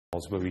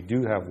but we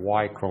do have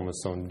Y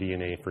chromosome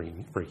DNA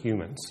for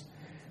humans.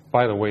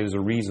 By the way, there's a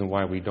reason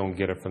why we don't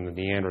get it from the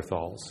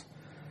Neanderthals.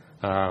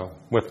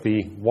 With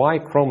the Y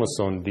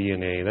chromosome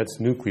DNA, that's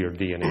nuclear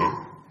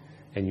DNA,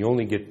 and you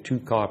only get 2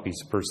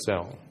 copies per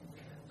cell.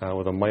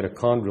 With a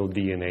mitochondrial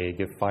DNA, you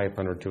get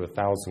 500 to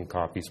 1,000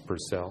 copies per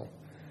cell.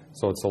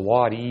 So it's a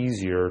lot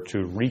easier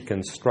to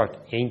reconstruct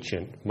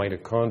ancient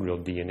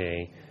mitochondrial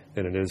DNA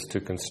than it is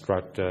to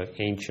construct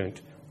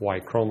ancient Y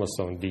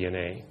chromosome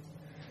DNA.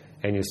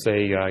 And you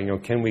say,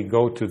 can we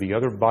go to the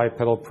other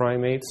bipedal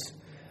primates?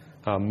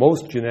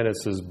 Most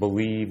geneticists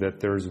believe that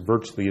there's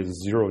virtually a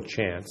 0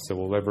 chance that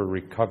we'll ever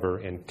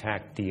recover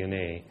intact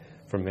DNA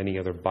from any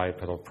other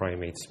bipedal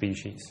primate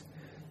species,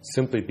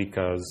 simply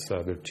because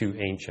they're too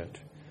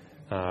ancient.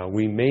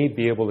 We may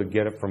be able to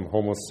get it from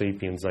Homo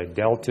sapiens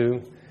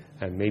ideltu,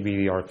 and maybe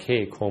the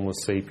archaic Homo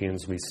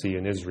sapiens we see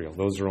in Israel.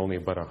 Those are only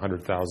about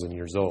 100,000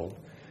 years old.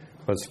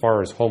 But as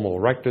far as Homo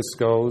erectus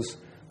goes,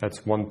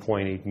 that's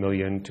 1.8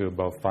 million to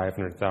about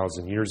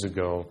 500,000 years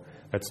ago.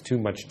 That's too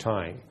much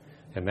time.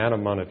 And that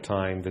amount of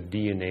time, the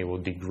DNA will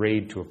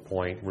degrade to a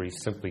point where you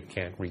simply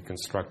can't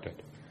reconstruct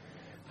it.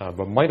 But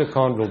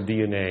mitochondrial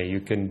DNA,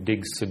 you can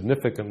dig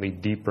significantly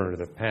deeper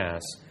into the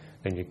past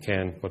than you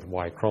can with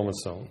Y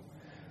chromosome.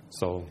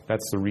 So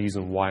that's the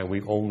reason why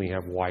we only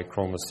have Y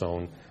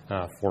chromosome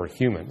for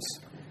humans.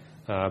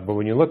 But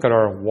when you look at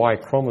our Y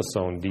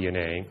chromosome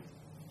DNA,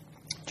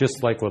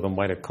 just like with a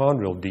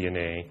mitochondrial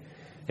DNA,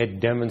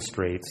 it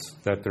demonstrates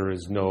that there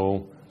is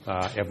no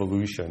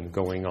evolution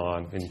going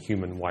on in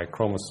human Y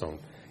chromosome.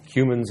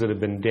 Humans that have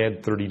been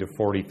dead 30 to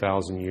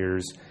 40,000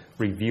 years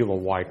reveal a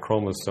Y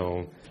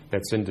chromosome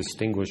that's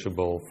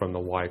indistinguishable from the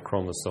Y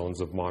chromosomes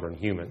of modern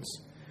humans.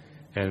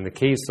 And in the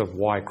case of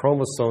Y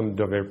chromosome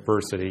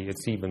diversity,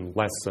 it's even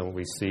less than what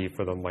we see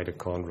for the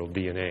mitochondrial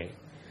DNA.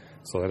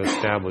 So that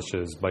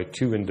establishes by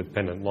 2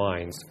 independent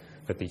lines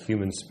that the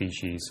human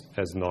species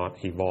has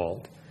not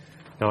evolved.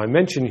 Now, I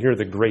mentioned here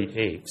the great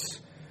apes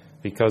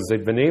because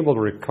they've been able to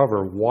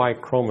recover Y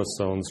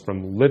chromosomes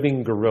from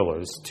living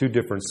gorillas, 2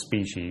 different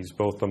species,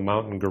 both the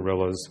mountain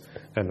gorillas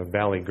and the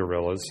valley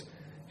gorillas,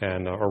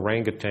 and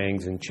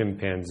orangutans and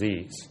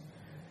chimpanzees.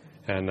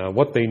 And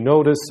what they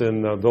notice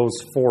in those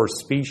 4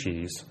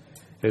 species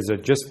is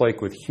that just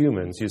like with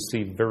humans, you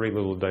see very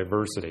little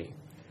diversity.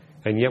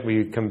 And yet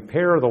we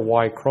compare the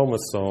Y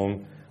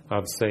chromosome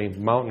of, say,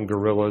 mountain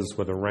gorillas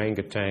with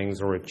orangutans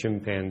or with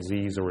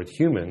chimpanzees or with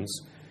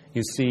humans,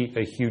 you see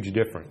a huge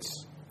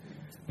difference.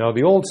 Now,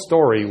 the old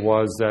story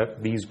was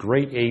that these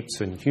great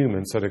apes and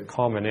humans had a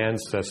common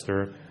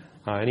ancestor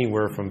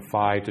anywhere from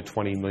 5 to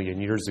 20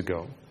 million years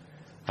ago.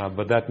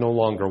 But that no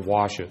longer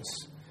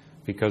washes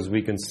because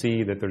we can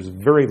see that there's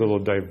very little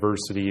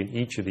diversity in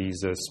each of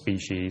these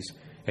species,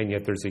 and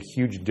yet there's a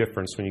huge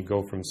difference when you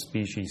go from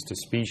species to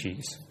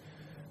species,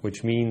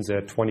 which means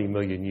that 20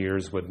 million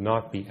years would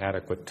not be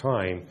adequate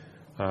time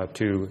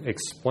to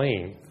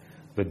explain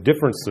the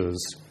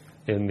differences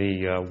in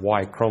the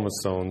Y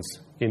chromosomes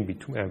in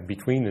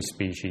between the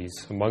species,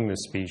 among the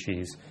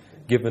species,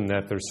 given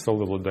that there's so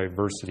little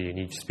diversity in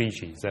each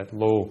species. That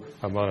low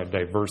amount of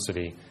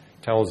diversity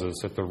tells us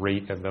that the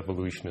rate of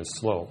evolution is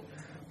slow.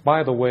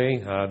 By the way,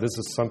 this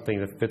is something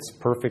that fits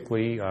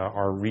perfectly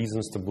our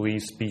reasons to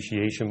believe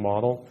speciation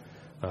model.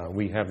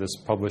 We have this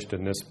published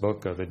in this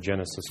book, The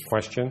Genesis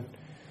Question,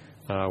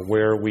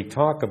 where we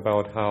talk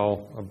about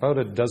how about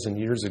a dozen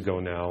years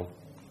ago now,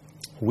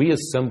 we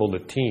assembled a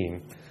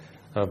team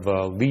of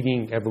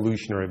leading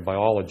evolutionary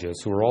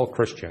biologists who are all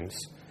Christians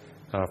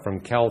from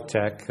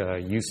Caltech,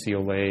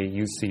 UCLA,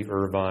 UC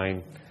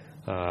Irvine,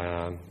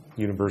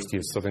 University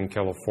of Southern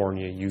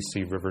California,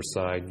 UC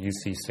Riverside,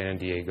 UC San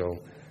Diego,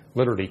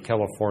 literally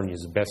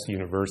California's best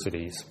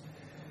universities.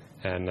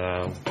 And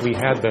we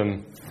had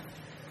them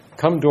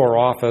come to our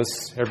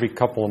office every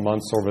couple of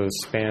months over the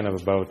span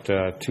of about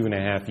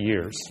 2.5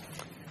 years.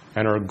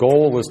 And our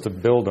goal was to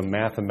build a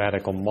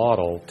mathematical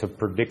model to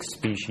predict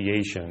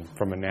speciation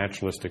from a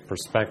naturalistic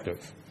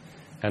perspective.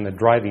 And the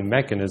driving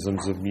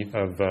mechanisms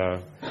of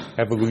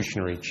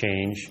evolutionary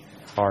change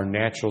are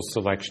natural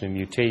selection and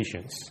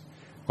mutations.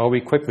 Well, we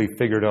quickly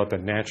figured out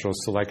that natural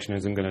selection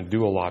isn't going to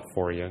do a lot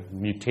for you.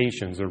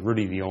 Mutations are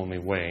really the only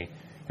way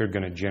you're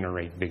going to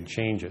generate big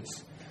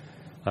changes.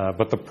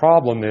 But the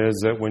problem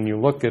is that when you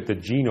look at the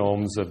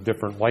genomes of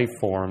different life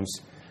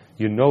forms,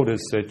 you notice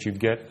that you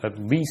get at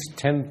least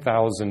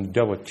 10,000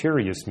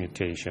 deleterious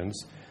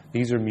mutations.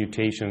 These are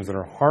mutations that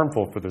are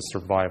harmful for the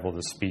survival of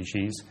the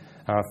species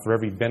for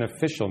every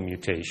beneficial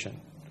mutation.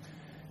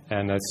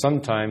 And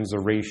sometimes the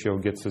ratio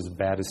gets as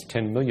bad as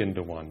 10 million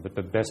to 1, but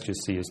the best you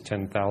see is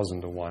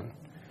 10,000 to 1.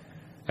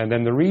 And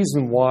then the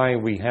reason why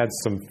we had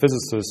some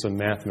physicists and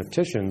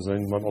mathematicians,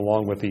 and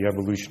along with the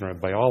evolutionary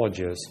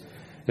biologists,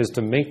 is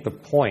to make the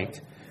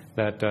point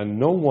that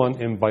no one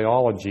in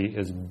biology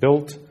has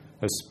built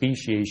a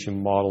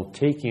speciation model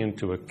taking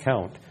into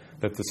account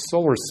that the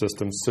solar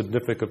system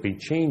significantly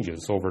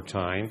changes over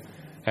time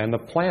and the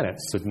planet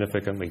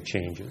significantly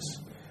changes.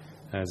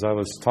 As I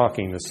was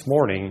talking this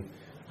morning,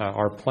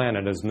 our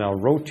planet is now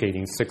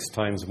rotating 6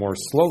 times more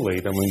slowly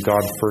than when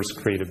God first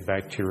created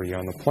bacteria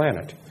on the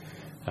planet.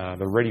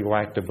 The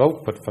radioactive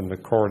output from the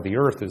core of the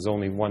Earth is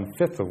only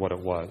 1/5 of what it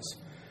was.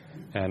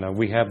 And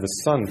we have the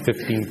sun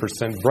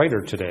 15%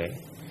 brighter today.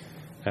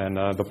 And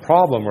the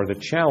problem or the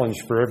challenge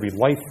for every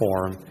life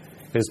form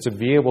is to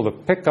be able to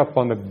pick up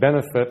on the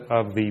benefit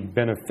of the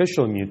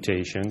beneficial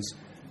mutations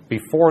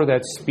before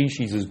that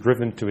species is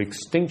driven to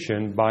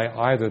extinction by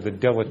either the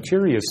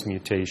deleterious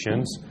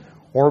mutations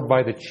or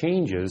by the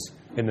changes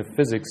in the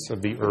physics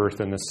of the Earth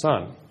and the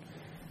sun.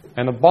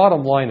 And the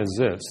bottom line is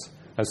this: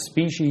 a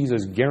species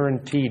is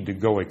guaranteed to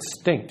go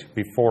extinct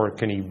before it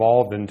can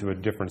evolve into a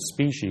different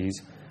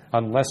species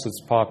unless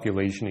its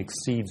population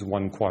exceeds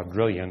 1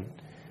 quadrillion,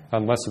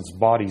 unless its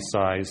body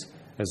size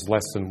is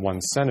less than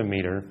 1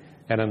 centimeter,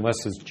 and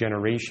unless its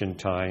generation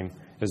time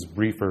is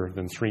briefer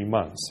than 3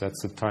 months.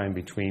 That's the time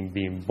between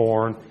being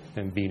born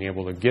and being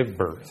able to give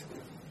birth.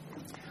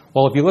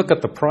 Well, if you look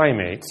at the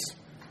primates,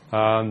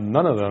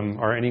 none of them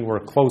are anywhere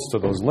close to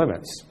those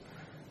limits.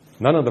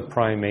 None of the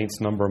primates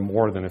number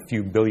more than a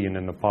few billion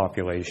in the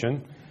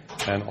population,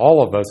 and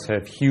all of us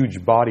have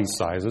huge body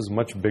sizes,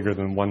 much bigger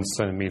than 1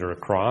 centimeter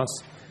across,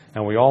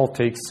 and we all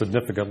take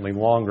significantly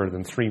longer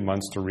than 3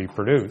 months to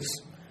reproduce.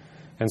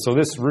 And so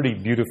this really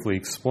beautifully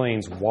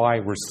explains why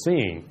we're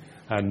seeing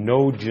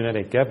no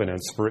genetic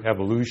evidence for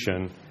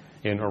evolution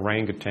in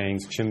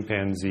orangutans,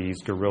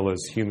 chimpanzees,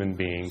 gorillas, human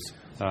beings,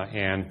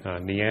 and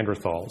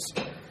Neanderthals.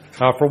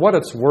 For what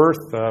it's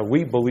worth,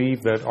 we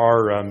believe that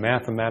our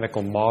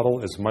mathematical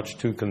model is much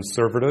too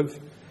conservative,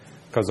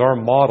 because our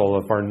model,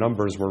 if our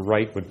numbers were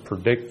right, would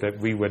predict that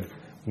we would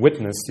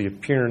witness the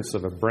appearance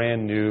of a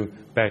brand new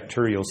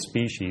bacterial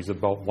species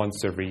about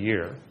once every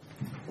year.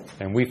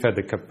 And we've had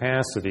the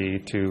capacity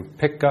to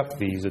pick up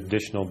these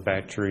additional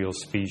bacterial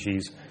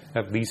species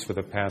at least for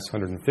the past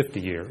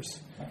 150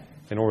 years.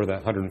 And over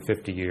that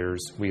 150 years,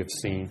 we have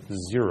seen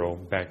 0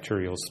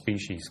 bacterial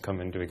species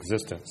come into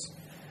existence.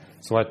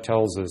 So that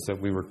tells us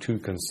that we were too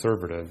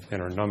conservative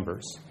in our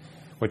numbers,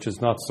 which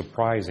is not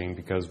surprising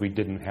because we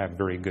didn't have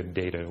very good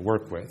data to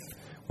work with.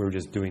 We were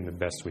just doing the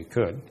best we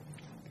could.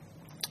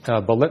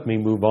 But let me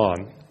move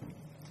on.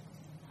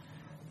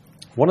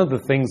 One of the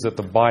things that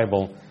the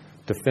Bible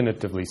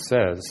definitively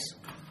says,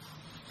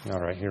 all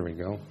right, here we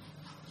go.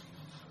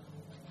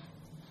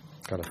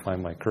 Got to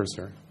find my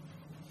cursor.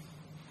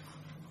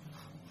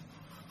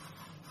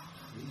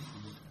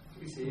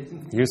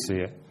 You see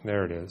it.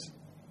 There it is.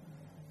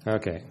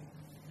 Okay.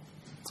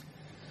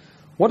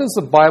 What does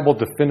the Bible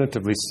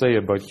definitively say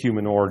about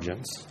human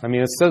origins? I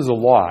mean, it says a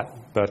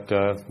lot, but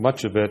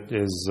much of it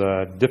is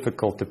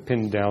difficult to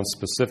pin down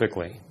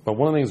specifically. But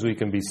one of the things we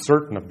can be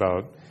certain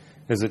about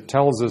is it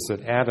tells us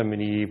that Adam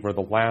and Eve were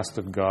the last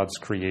of God's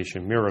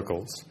creation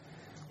miracles.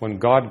 When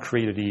God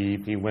created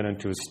Eve, he went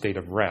into a state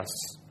of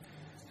rest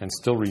and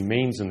still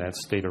remains in that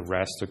state of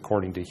rest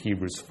according to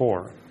Hebrews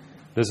 4.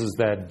 This is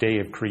that day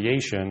of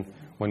creation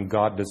when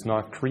God does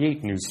not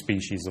create new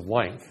species of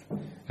life.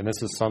 And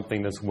this is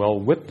something that's well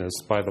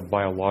witnessed by the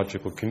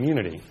biological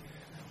community.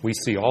 We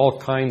see all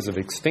kinds of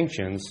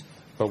extinctions,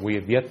 but we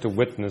have yet to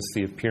witness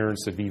the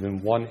appearance of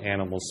even one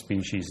animal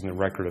species in the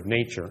record of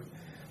nature.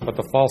 But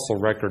the fossil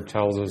record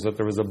tells us that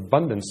there was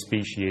abundant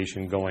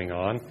speciation going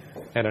on,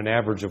 and an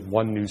average of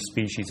 1 new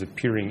species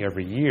appearing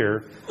every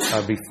year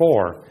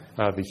before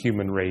the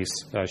human race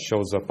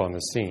shows up on the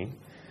scene.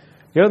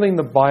 The other thing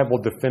the Bible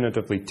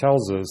definitively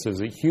tells us is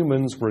that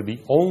humans were the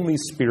only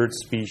spirit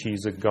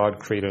species that God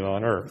created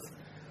on earth.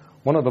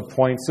 One of the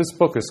points, this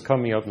book is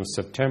coming out in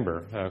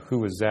September,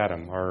 Who is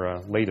Adam,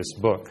 our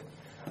latest book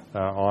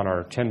on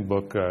our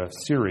 10-book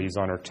series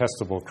on our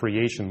testable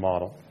creation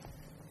model.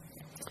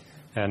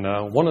 And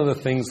one of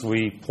the things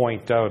we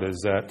point out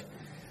is that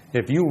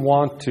if you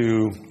want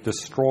to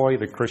destroy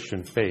the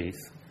Christian faith,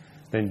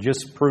 then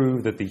just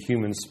prove that the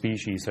human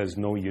species has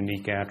no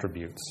unique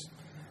attributes.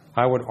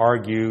 I would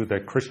argue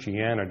that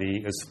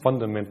Christianity is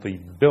fundamentally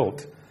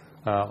built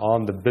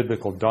on the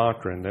biblical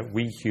doctrine that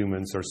we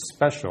humans are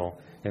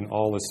special in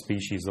all the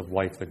species of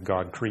life that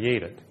God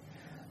created.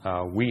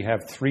 We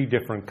have 3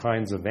 different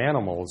kinds of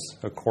animals,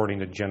 according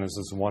to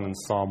Genesis 1 and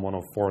Psalm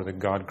 104, that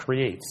God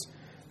creates.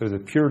 There's the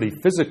purely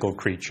physical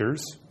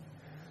creatures,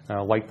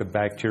 like the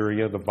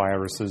bacteria, the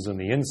viruses, and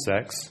the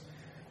insects.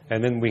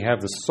 And then we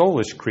have the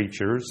soulish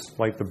creatures,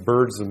 like the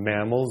birds and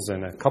mammals,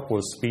 and a couple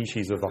of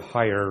species of the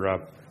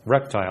higher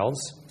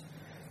reptiles.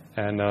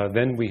 And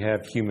then we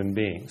have human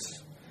beings.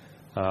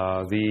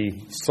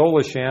 The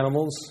soulish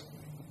animals,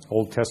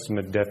 Old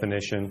Testament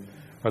definition,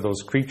 are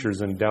those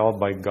creatures endowed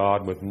by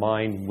God with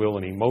mind, will,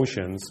 and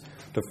emotions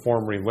to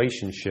form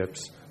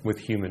relationships with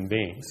human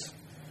beings.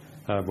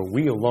 But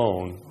we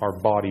alone are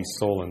body,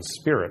 soul, and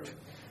spirit.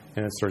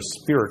 And it's our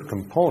spirit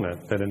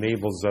component that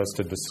enables us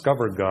to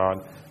discover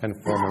God and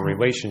form a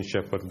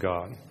relationship with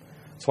God.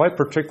 So I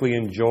particularly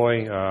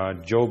enjoy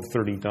Job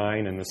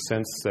 39 in the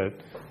sense that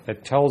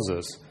it tells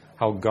us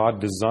how God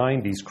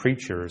designed these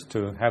creatures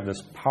to have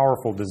this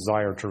powerful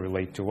desire to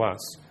relate to us.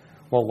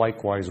 Well,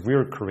 likewise,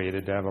 we're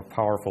created to have a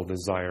powerful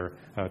desire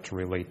to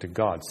relate to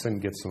God. Sin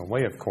gets in the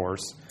way, of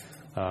course,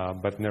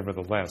 but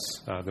nevertheless,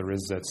 there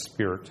is that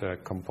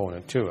spirit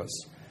component to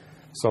us.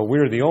 So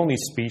we're the only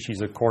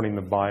species, according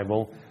to the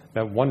Bible,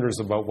 that wonders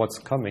about what's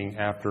coming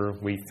after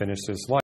we finish this life.